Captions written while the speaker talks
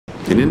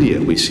In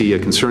India, we see a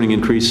concerning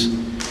increase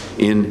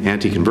in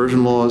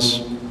anti-conversion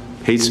laws,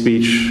 hate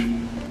speech,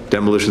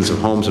 demolitions of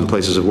homes and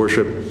places of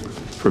worship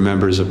for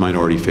members of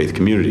minority faith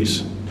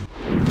communities.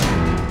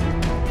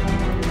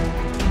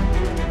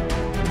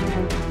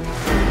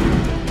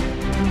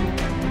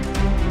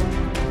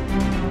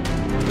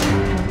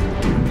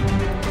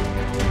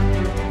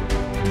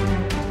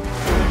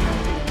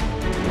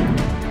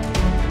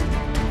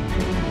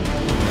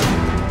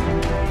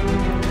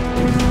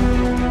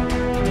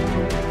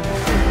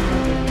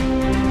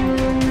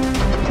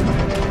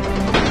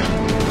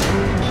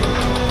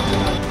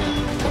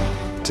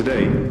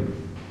 Today,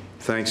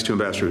 thanks to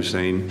Ambassador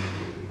Hussain,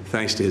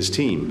 thanks to his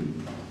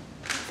team,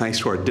 thanks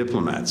to our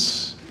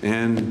diplomats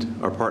and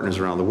our partners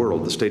around the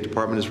world, the State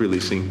Department is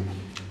releasing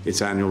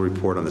its annual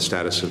report on the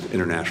status of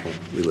international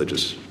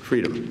religious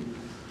freedom.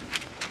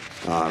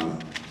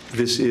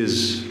 This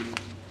is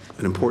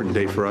an important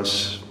day for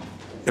us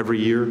every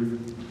year,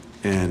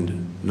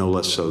 and no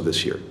less so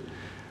this year.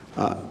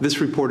 This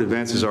report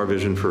advances our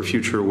vision for a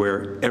future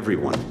where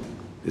everyone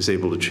is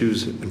able to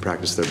choose and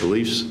practice their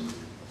beliefs,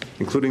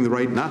 including the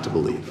right not to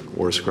believe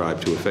or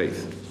ascribe to a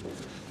faith.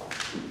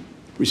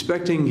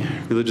 Respecting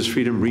religious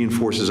freedom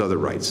reinforces other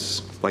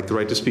rights, like the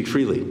right to speak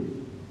freely,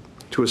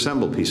 to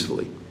assemble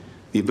peacefully,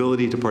 the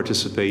ability to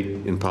participate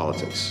in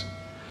politics.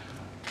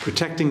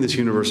 Protecting this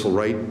universal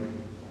right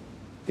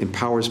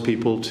empowers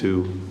people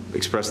to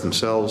express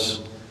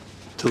themselves,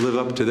 to live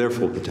up to their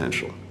full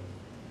potential,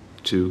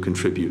 to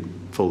contribute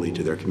fully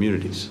to their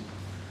communities.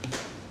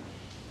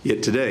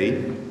 Yet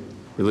today,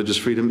 religious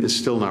freedom is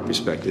still not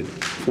respected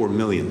for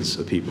millions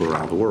of people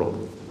around the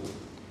world.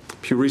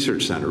 Pew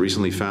Research Center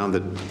recently found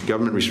that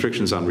government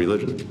restrictions on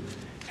religion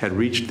had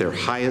reached their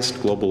highest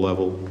global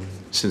level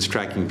since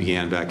tracking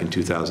began back in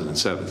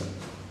 2007.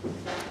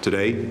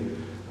 Today,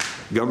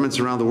 governments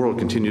around the world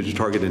continue to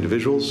target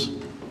individuals,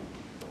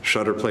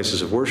 shutter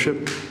places of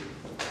worship,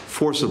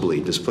 forcibly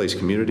displace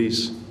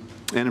communities,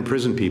 and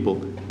imprison people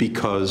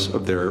because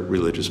of their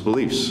religious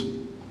beliefs.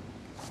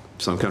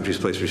 Some countries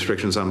place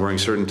restrictions on wearing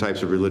certain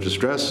types of religious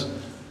dress.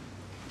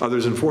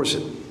 Others enforce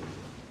it.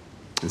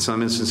 In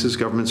some instances,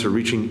 governments are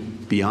reaching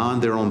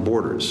beyond their own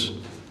borders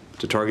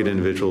to target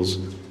individuals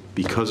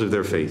because of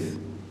their faith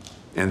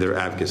and their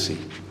advocacy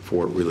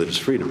for religious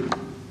freedom.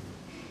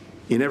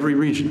 In every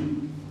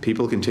region,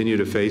 people continue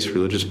to face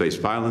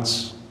religious-based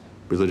violence,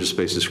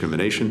 religious-based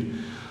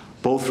discrimination,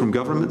 both from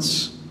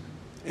governments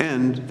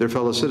and their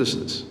fellow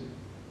citizens.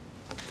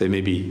 They may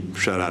be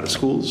shut out of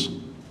schools,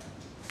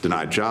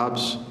 denied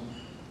jobs,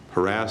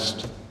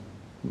 harassed,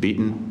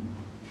 beaten,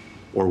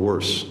 or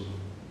worse.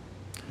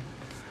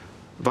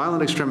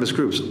 Violent extremist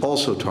groups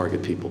also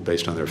target people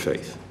based on their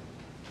faith,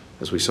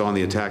 as we saw in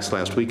the attacks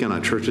last weekend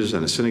on churches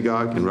and a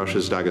synagogue in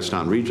Russia's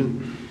Dagestan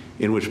region,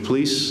 in which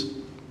police,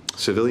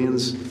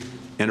 civilians,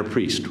 and a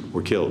priest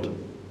were killed.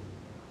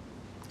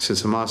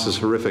 Since Hamas's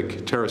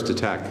horrific terrorist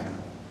attack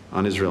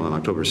on Israel on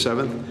October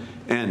 7th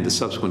and the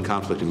subsequent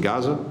conflict in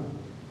Gaza,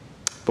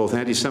 both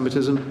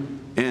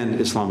anti-Semitism and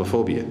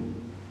Islamophobia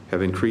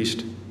have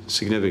increased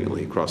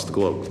significantly across the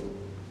globe.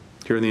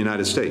 Here in the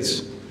United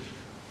States,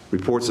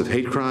 reports of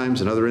hate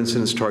crimes and other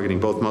incidents targeting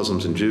both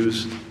Muslims and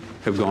Jews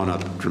have gone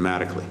up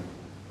dramatically.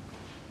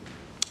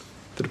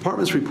 The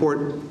Department's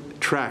report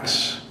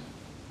tracks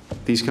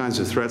these kinds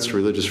of threats to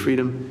religious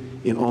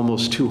freedom in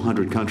almost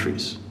 200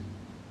 countries.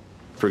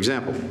 For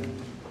example,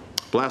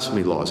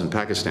 blasphemy laws in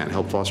Pakistan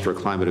help foster a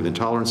climate of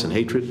intolerance and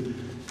hatred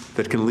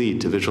that can lead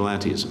to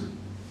vigilantism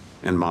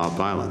and mob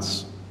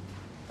violence.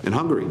 In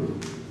Hungary,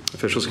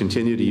 officials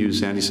continue to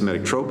use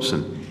anti-Semitic tropes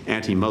and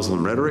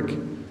anti-Muslim rhetoric,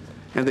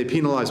 and they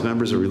penalize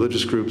members of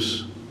religious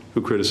groups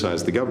who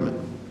criticize the government.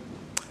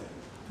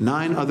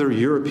 9 other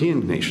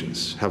European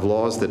nations have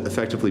laws that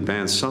effectively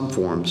ban some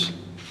forms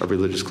of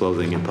religious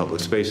clothing in public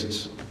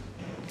spaces.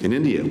 In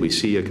India, we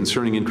see a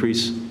concerning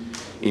increase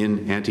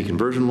in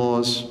anti-conversion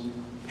laws,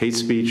 hate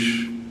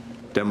speech,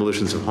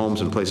 demolitions of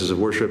homes and places of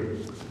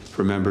worship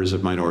for members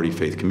of minority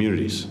faith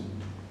communities.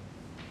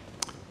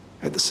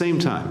 At the same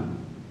time,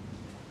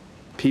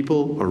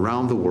 people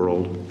around the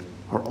world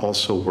are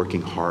also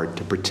working hard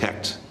to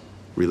protect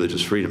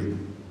religious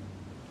freedom.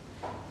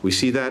 We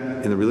see that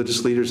in the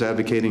religious leaders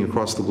advocating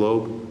across the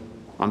globe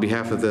on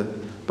behalf of the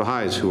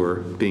Baha'is who are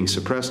being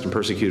suppressed and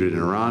persecuted in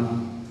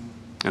Iran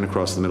and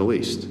across the Middle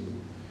East.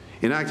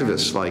 In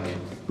activists like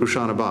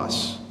Rushan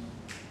Abbas,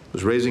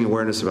 who's raising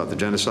awareness about the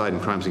genocide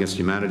and crimes against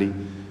humanity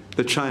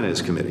that China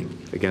is committing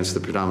against the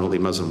predominantly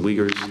Muslim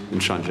Uyghurs in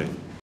Xinjiang.